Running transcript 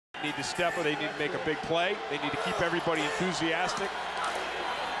need to step up. They need to make a big play. They need to keep everybody enthusiastic.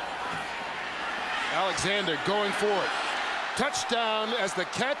 Alexander going for it. Touchdown as the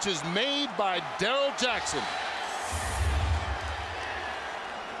catch is made by Darrell Jackson.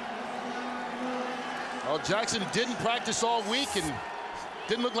 Well, Jackson didn't practice all week and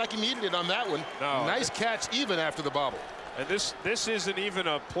didn't look like he needed it on that one. No. Nice catch even after the bobble. And this isn't even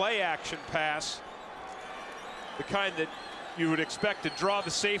a play action pass, the kind that you would expect to draw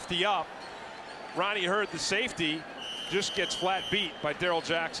the safety up. Ronnie Hurd, the safety, just gets flat beat by Darrell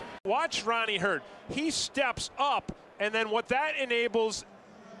Jackson. Watch Ronnie Hurd. He steps up, and then what that enables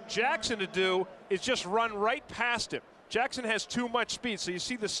Jackson to do is just run right past him. Jackson has too much speed, so you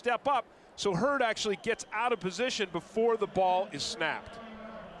see the step up, so Hurd actually gets out of position before the ball is snapped.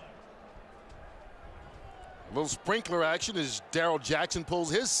 A little sprinkler action as Darrell Jackson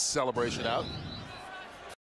pulls his celebration out.